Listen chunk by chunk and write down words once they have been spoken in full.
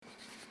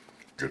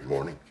Good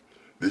morning.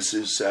 This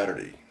is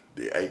Saturday,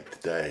 the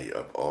 8th day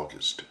of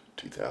August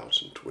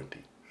 2020.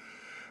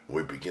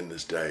 We begin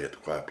this day at the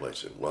quiet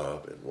place in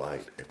love and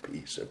light and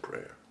peace and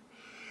prayer.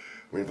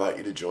 We invite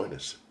you to join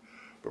us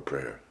for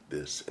prayer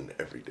this and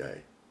every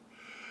day.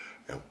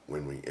 And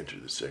when we enter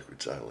the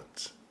sacred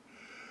silence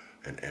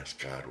and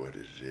ask God what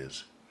it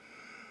is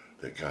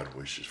that God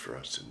wishes for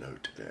us to know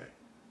today.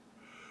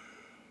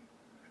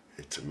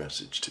 It's a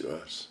message to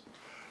us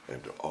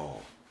and to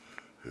all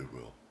who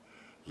will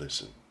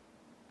listen.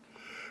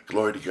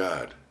 Glory to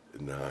God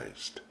in the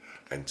highest,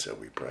 and so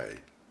we pray.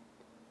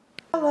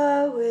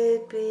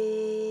 Hallowed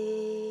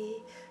be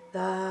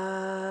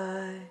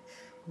thy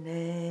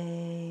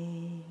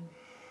name.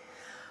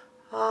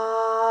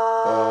 Amen.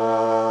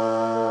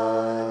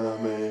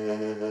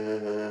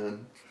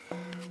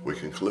 We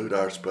conclude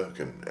our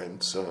spoken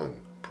and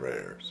sung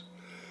prayers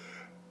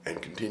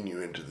and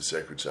continue into the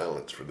sacred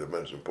silence for the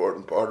most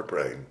important part of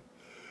praying,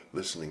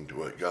 listening to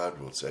what God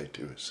will say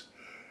to us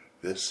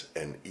this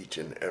and each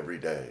and every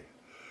day.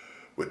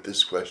 With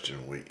this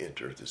question, we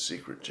enter the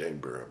secret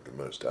chamber of the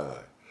Most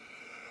High.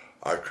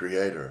 Our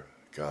Creator,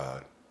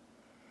 God,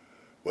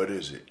 what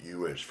is it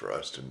you wish for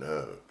us to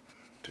know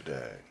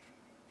today?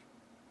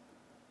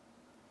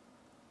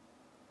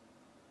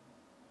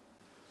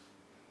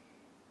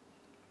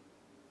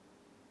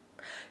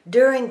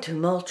 During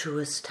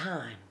tumultuous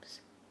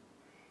times,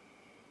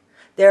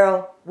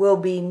 there will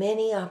be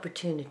many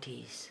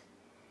opportunities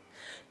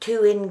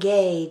to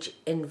engage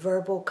in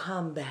verbal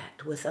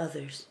combat with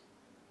others,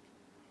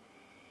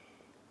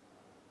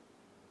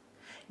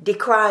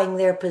 decrying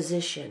their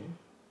position,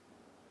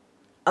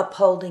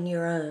 upholding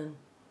your own.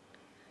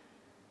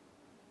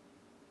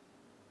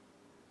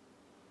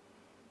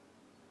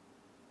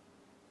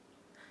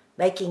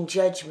 Making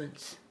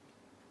judgments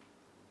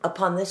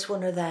upon this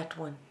one or that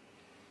one.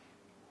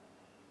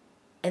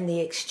 And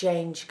the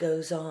exchange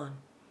goes on.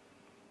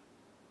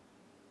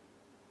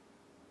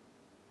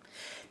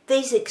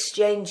 These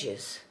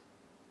exchanges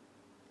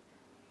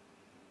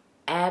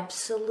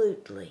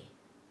absolutely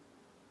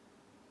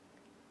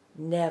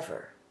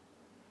never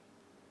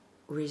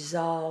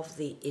resolve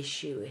the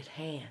issue at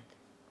hand.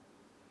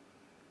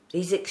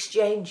 These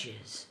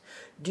exchanges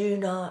do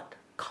not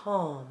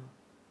calm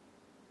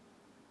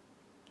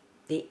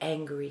the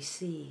angry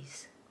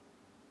seas.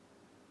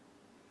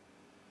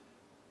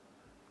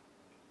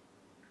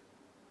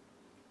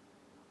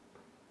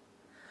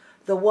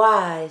 The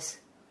wise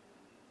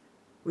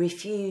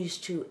refuse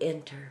to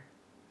enter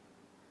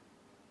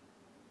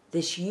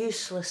this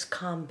useless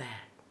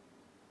combat,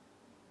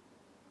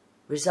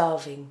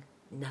 resolving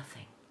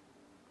nothing.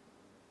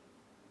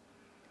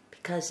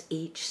 Because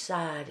each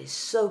side is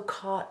so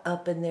caught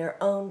up in their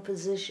own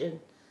position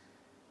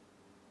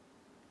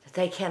that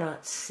they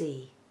cannot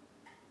see.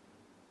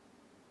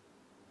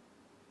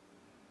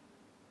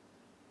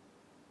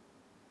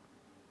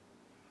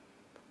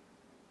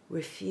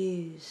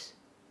 Refuse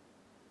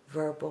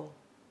verbal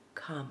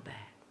combat.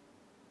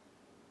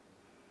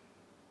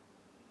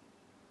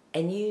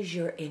 And use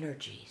your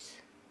energies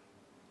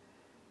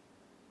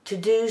to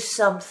do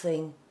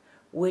something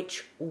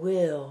which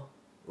will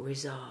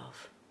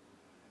resolve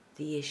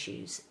the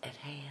issues at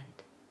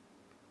hand.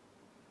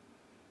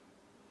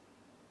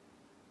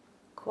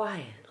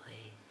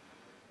 Quietly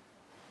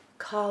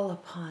call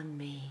upon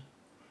me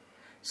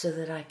so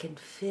that I can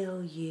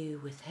fill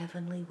you with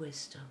heavenly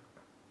wisdom.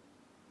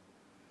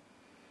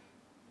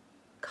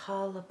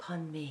 Call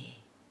upon me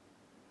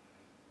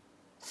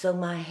so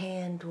my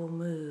hand will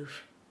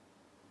move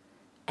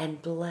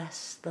and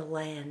bless the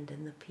land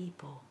and the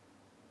people,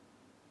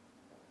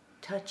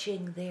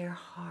 touching their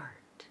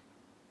heart,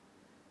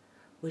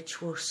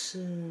 which will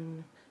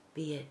soon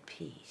be at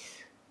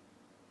peace.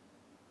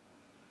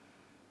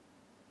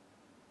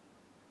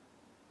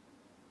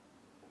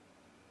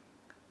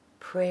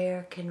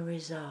 Prayer can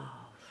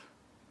resolve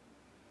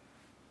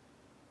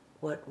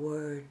what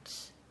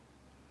words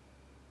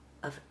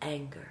of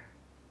anger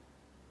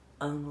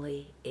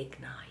only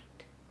ignite.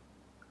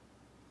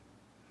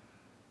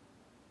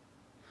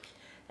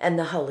 And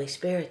the Holy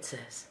Spirit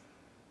says,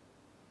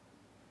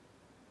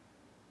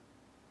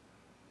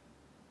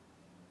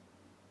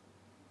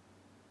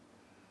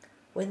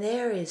 when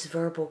there is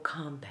verbal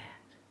combat,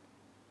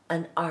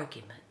 an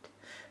argument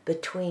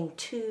between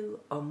two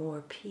or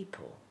more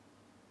people,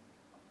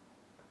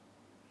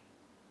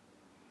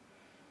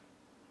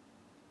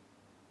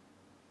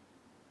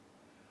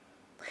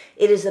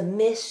 it is a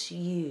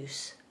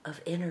misuse of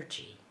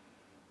energy.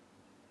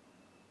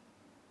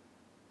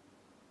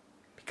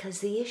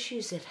 Because the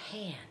issues at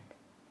hand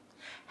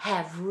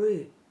have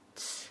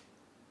roots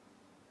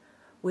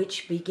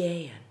which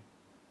began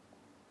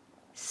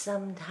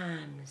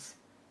sometimes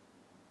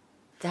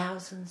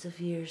thousands of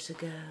years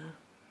ago,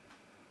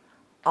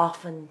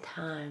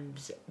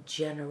 oftentimes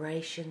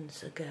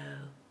generations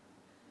ago,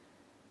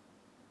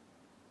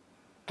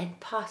 and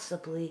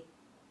possibly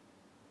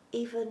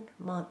even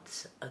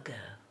months ago.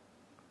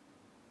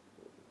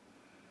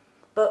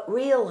 But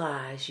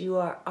realize you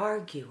are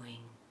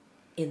arguing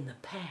in the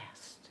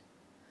past,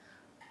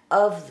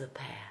 of the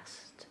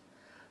past,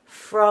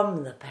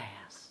 from the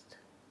past.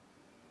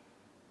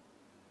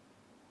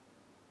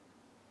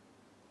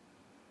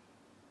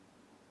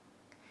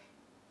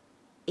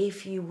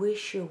 If you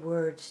wish your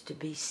words to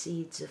be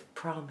seeds of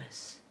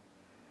promise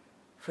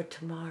for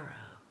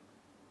tomorrow,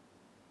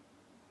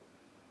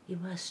 you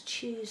must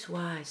choose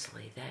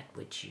wisely that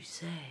which you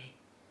say,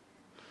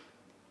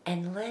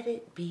 and let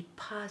it be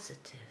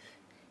positive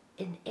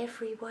in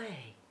every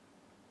way.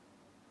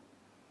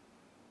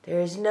 There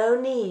is no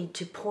need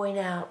to point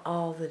out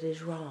all that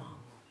is wrong.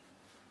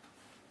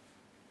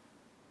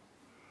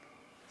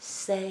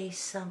 Say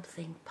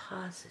something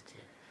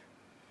positive.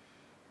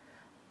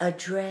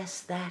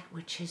 Address that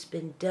which has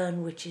been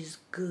done, which is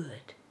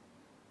good,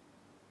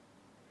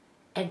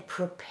 and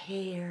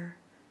prepare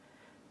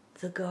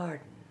the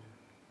garden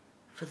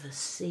for the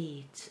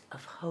seeds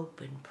of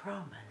hope and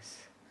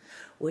promise,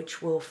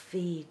 which will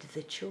feed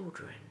the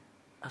children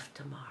of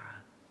tomorrow.